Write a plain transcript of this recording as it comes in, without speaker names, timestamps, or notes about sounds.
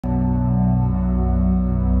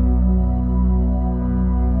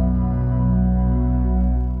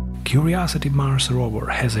Curiosity Mars rover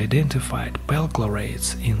has identified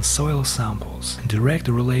perchlorates in soil samples. Direct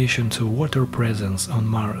relation to water presence on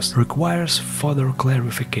Mars requires further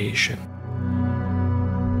clarification.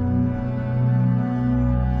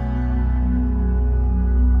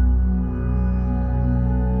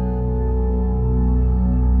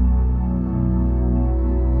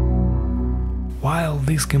 While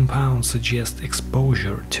these compounds suggest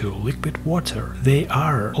exposure to liquid water, they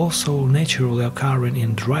are also naturally occurring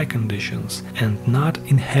in dry conditions and not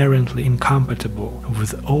inherently incompatible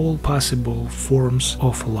with all possible forms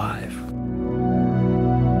of life.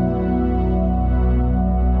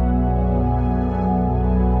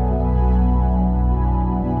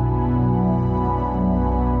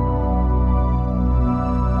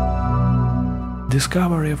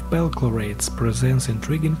 Discovery of perchlorates presents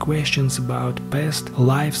intriguing questions about past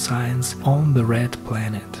life signs on the red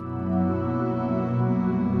planet.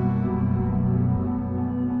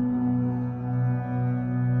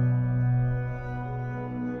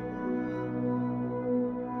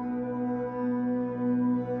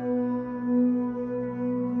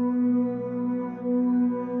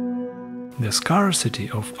 The scarcity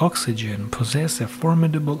of oxygen poses a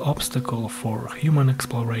formidable obstacle for human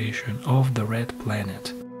exploration of the red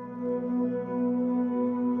planet.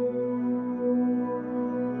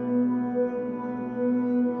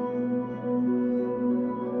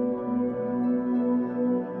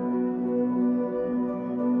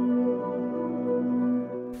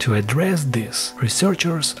 To address this,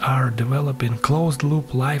 researchers are developing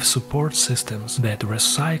closed-loop life support systems that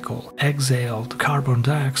recycle exhaled carbon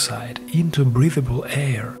dioxide into breathable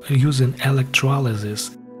air using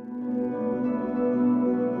electrolysis.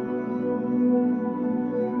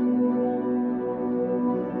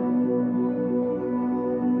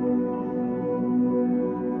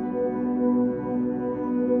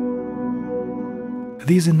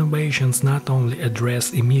 These innovations not only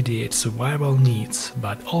address immediate survival needs,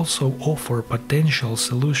 but also offer potential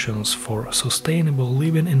solutions for sustainable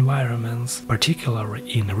living environments, particularly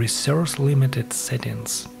in resource-limited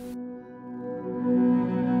settings.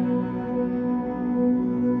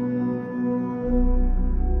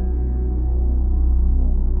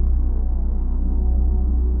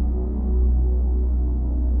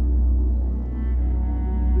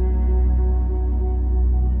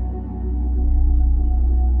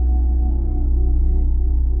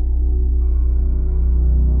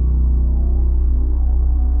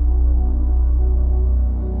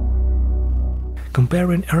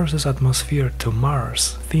 Comparing Earth's atmosphere to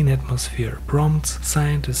Mars' thin atmosphere prompts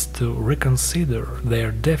scientists to reconsider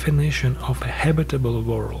their definition of a habitable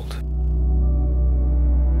world.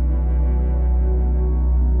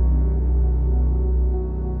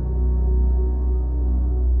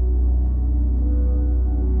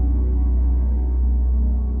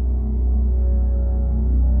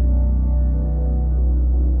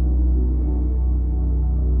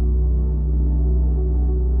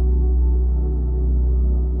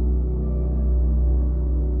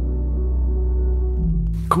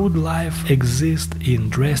 Could life exist in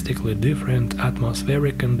drastically different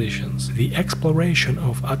atmospheric conditions? The exploration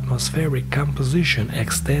of atmospheric composition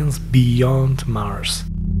extends beyond Mars.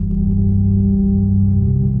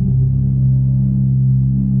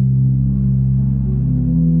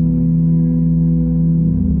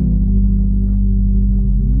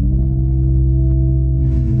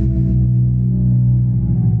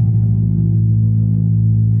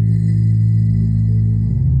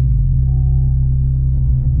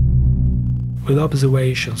 With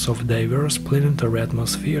observations of diverse planetary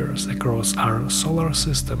atmospheres across our solar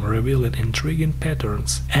system revealing intriguing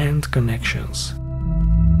patterns and connections.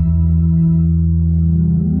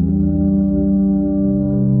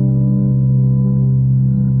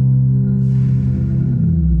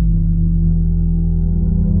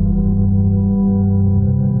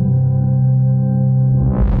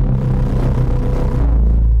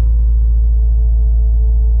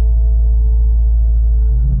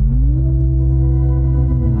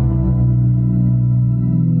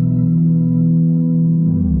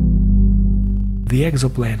 The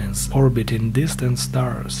exoplanets orbiting distant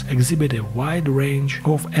stars exhibit a wide range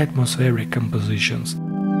of atmospheric compositions.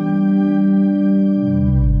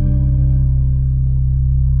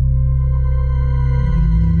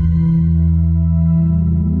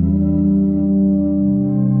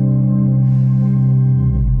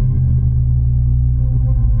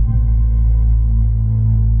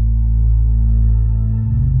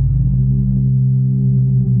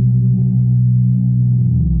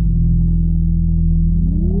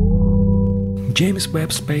 James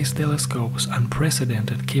Webb Space Telescope's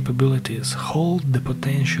unprecedented capabilities hold the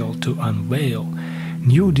potential to unveil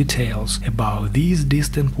new details about these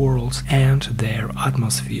distant worlds and their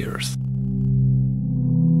atmospheres.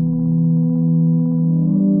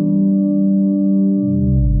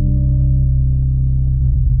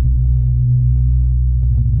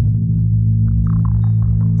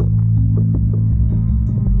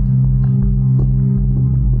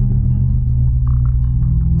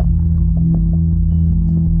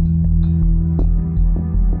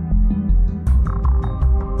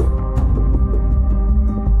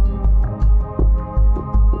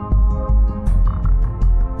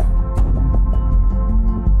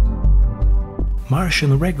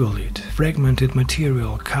 Martian regolith, fragmented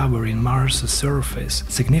material covering Mars' surface,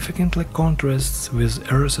 significantly contrasts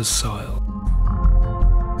with Earth's soil.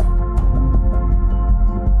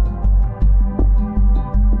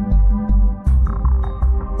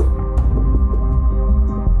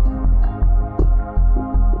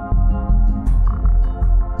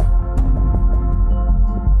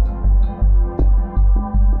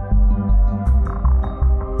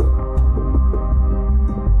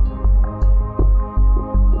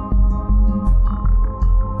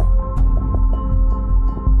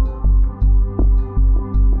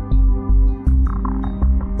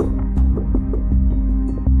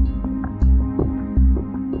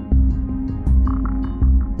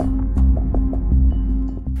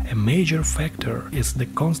 A major factor is the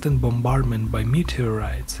constant bombardment by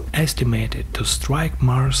meteorites, estimated to strike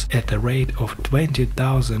Mars at a rate of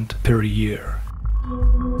 20,000 per year.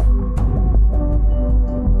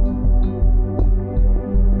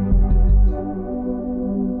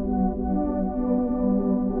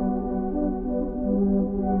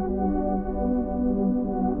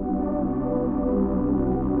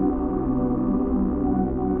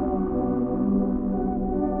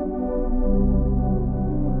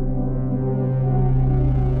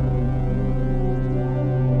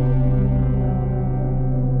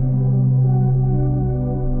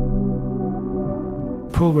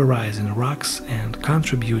 Pulverizing rocks and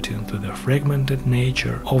contributing to the fragmented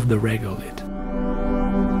nature of the regolith.